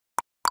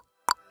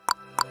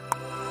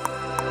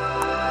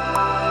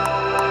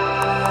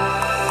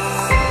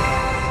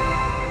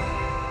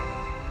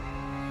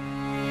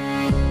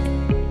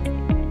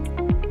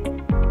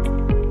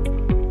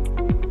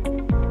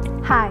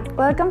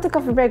Welcome to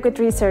Coffee Break with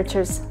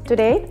Researchers.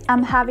 Today,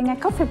 I'm having a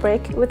coffee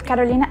break with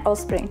Karolina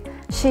Östbring.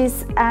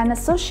 She's an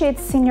Associate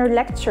Senior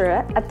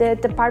Lecturer at the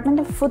Department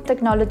of Food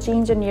Technology,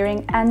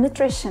 Engineering and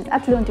Nutrition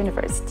at Lund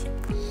University.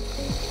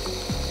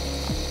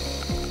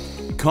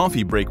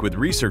 Coffee Break with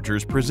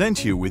Researchers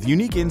presents you with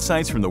unique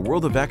insights from the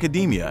world of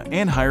academia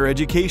and higher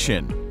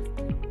education.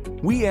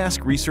 We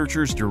ask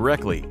researchers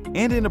directly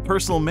and in a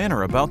personal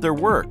manner about their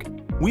work.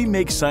 We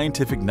make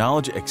scientific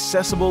knowledge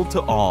accessible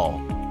to all.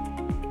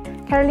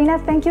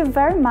 Karolina, thank you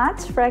very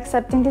much for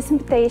accepting this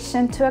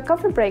invitation to a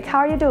coffee break. How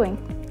are you doing?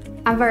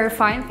 I'm very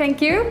fine,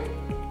 thank you.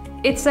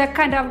 It's a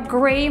kind of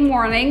grey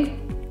morning,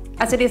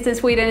 as it is in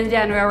Sweden in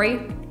January,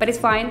 but it's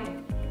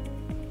fine.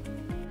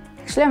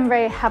 Actually, I'm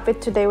very happy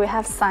today we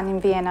have sun in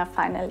Vienna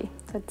finally.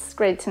 So it's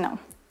great to know.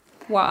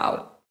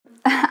 Wow.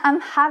 I'm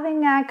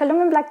having a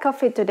Colombian black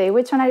coffee today.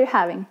 Which one are you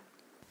having?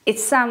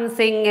 It's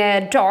something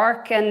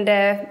dark and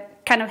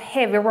kind of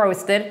heavy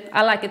roasted.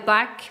 I like it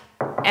black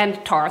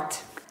and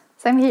tart.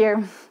 Same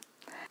here.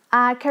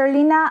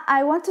 Karolina,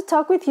 I want to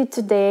talk with you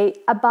today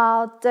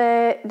about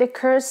the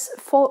course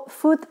for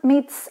Food,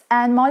 Meats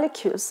and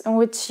Molecules, in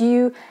which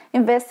you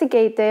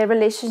investigate the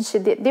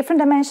relationship, the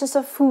different dimensions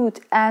of food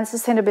and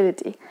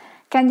sustainability.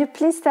 Can you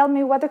please tell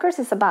me what the course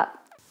is about?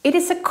 It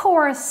is a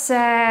course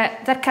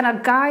that kind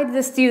of guides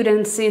the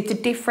students into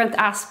different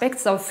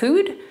aspects of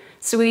food.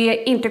 So we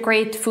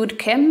integrate food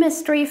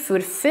chemistry,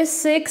 food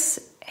physics,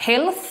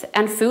 health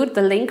and food,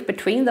 the link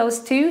between those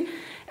two,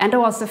 and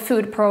also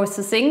food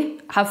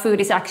processing, how food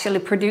is actually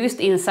produced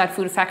inside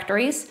food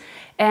factories,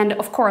 and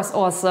of course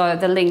also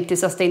the link to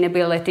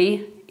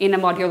sustainability in a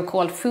module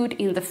called Food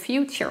in the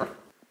Future.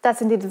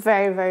 That's indeed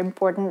very, very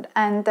important.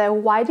 And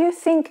why do you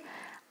think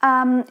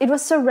it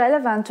was so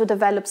relevant to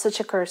develop such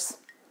a course?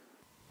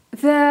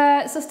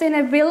 The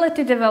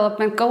Sustainability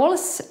Development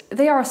Goals,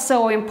 they are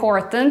so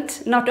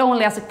important, not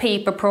only as a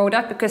paper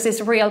product, because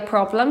it's real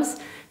problems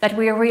that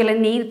we really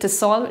need to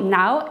solve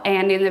now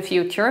and in the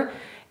future.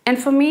 And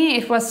for me,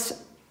 it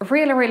was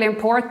really, really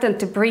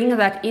important to bring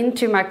that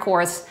into my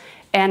course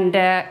and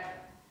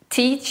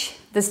teach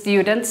the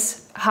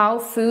students how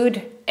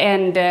food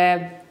and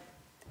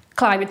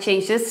climate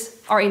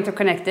changes are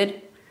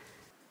interconnected.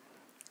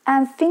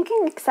 And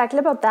thinking exactly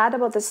about that,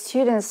 about the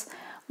students,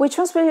 which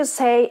ones will you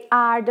say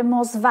are the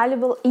most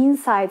valuable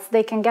insights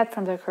they can get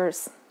from their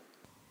course?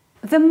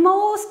 The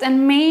most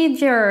and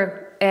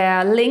major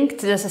link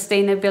to the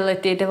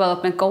Sustainability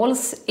Development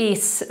Goals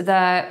is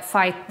the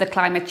fight the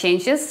climate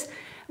changes,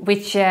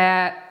 which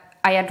I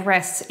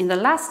addressed in the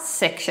last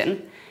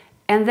section.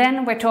 And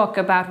then we talk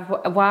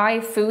about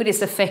why food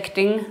is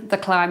affecting the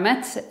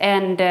climate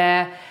and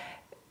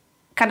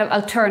kind of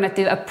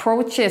alternative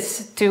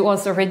approaches to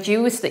also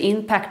reduce the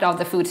impact of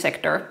the food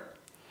sector.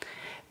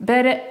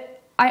 But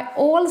I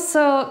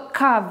also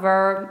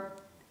cover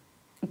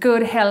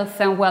good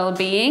health and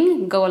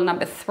well-being, goal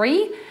number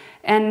 3.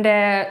 And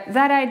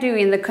that I do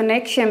in the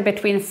connection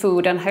between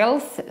food and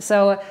health.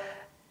 So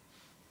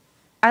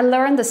I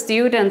learn the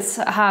students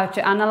how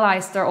to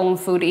analyze their own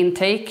food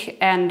intake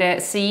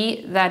and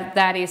see that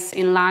that is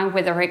in line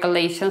with the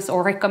regulations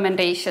or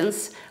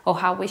recommendations of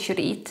how we should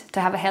eat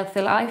to have a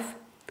healthy life.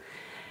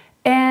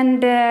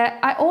 And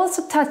I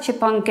also touch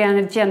upon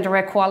gender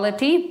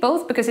equality,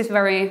 both because it's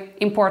very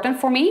important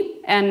for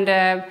me and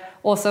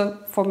also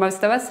for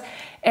most of us.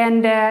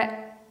 And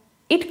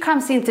it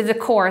comes into the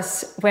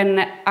course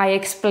when I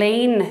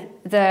explain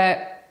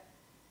the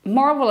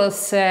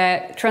marvelous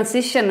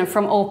transition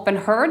from open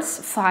hearths,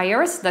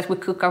 fires that we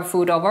cook our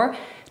food over,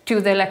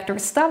 to the electric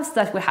stoves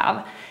that we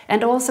have,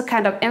 and also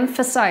kind of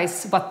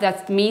emphasize what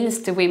that means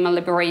to women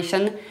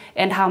liberation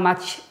and how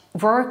much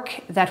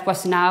work that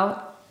was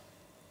now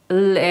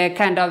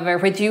kind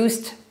of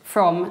reduced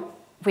from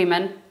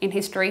women in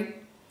history.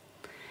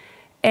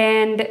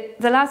 And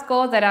the last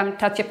goal that I'm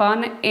touching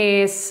upon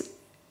is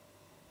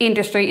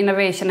industry,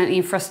 innovation and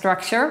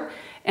infrastructure.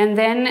 And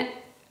then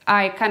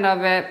I kind of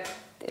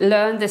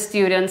learn the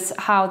students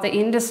how the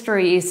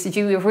industry is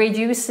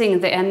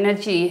reducing the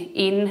energy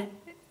in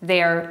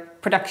their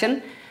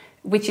production,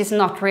 which is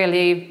not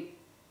really,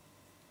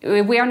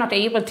 we are not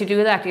able to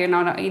do that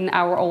in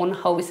our own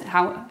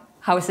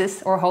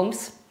houses or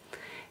homes.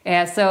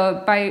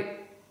 So by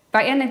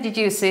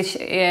energy usage,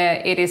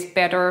 it is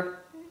better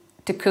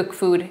to cook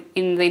food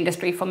in the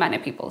industry for many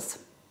peoples.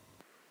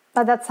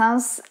 But that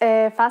sounds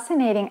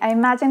fascinating. I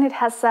imagine it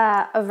has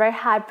a very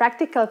high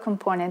practical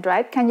component,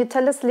 right? Can you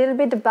tell us a little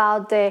bit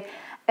about the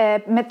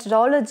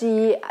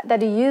methodology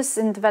that you use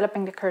in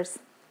developing the course?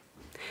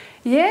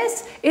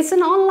 Yes, it's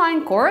an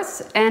online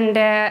course and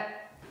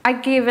I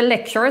give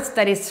lectures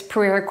that is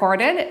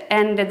pre-recorded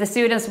and the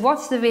students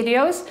watch the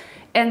videos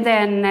and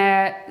then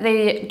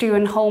they do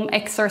a home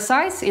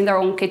exercise in their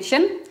own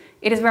kitchen.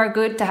 It is very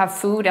good to have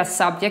food as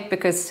subject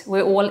because we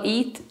all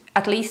eat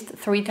at least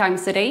 3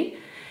 times a day.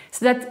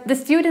 So that the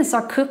students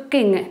are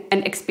cooking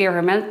an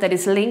experiment that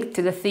is linked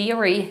to the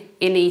theory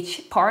in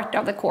each part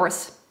of the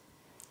course.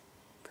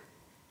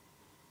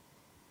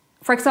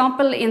 For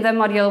example, in the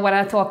module when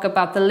I talk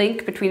about the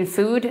link between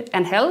food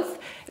and health,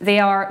 they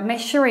are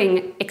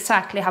measuring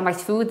exactly how much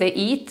food they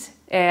eat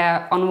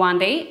on one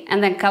day,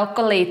 and then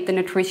calculate the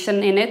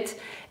nutrition in it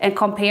and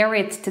compare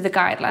it to the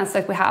guidelines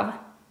that we have.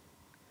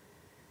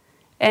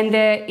 And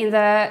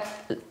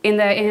in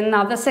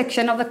another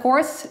section of the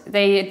course,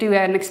 they do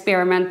an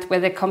experiment where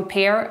they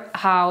compare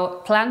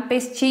how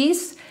plant-based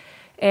cheese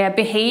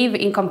behave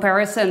in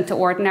comparison to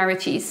ordinary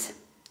cheese.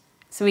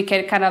 So we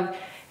can kind of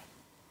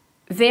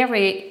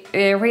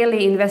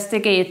really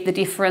investigate the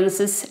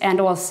differences and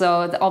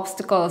also the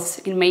obstacles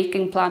in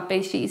making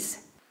plant-based cheese.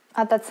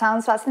 That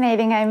sounds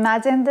fascinating. I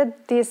imagine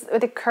that with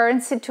the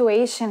current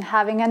situation,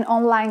 having an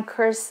online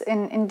course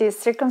in these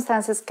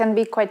circumstances can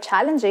be quite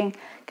challenging.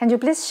 Can you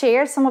please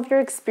share some of your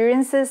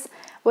experiences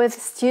with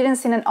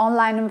students in an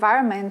online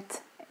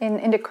environment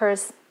in the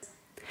course?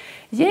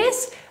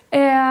 Yes,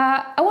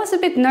 I was a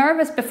bit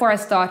nervous before I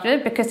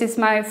started because it's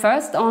my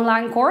first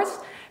online course,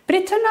 but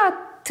it turned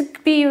out to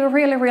be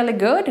really, really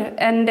good.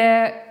 And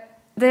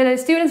the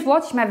students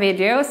watched my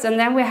videos, and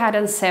then we had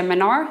a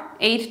seminar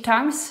 8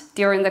 times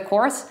during the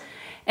course.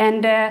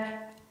 And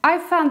I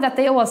found that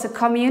they also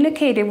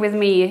communicated with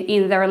me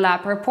in their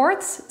lab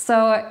reports.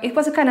 So it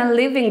was a kind of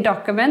living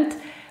document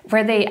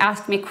where they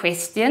asked me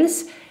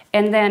questions,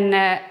 and then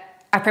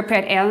I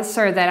prepared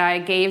answers that I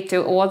gave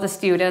to all the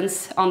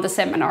students on the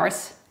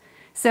seminars.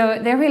 So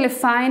they really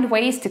find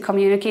ways to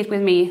communicate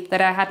with me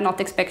that I had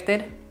not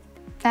expected.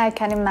 I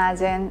can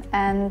imagine.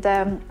 And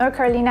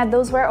Karolina,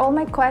 those were all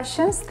my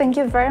questions. Thank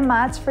you very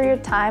much for your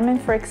time and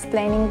for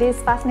explaining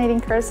this fascinating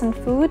course on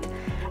food.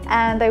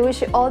 And I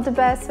wish you all the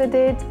best with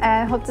it,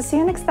 and hope to see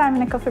you next time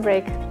in a coffee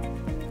break.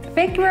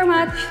 Thank you very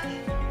much.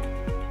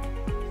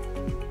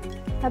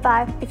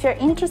 Bye-bye. If you're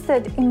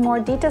interested in more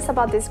details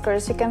about this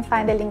course, you can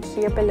find a link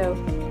here below.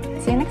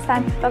 See you next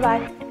time.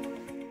 Bye-bye.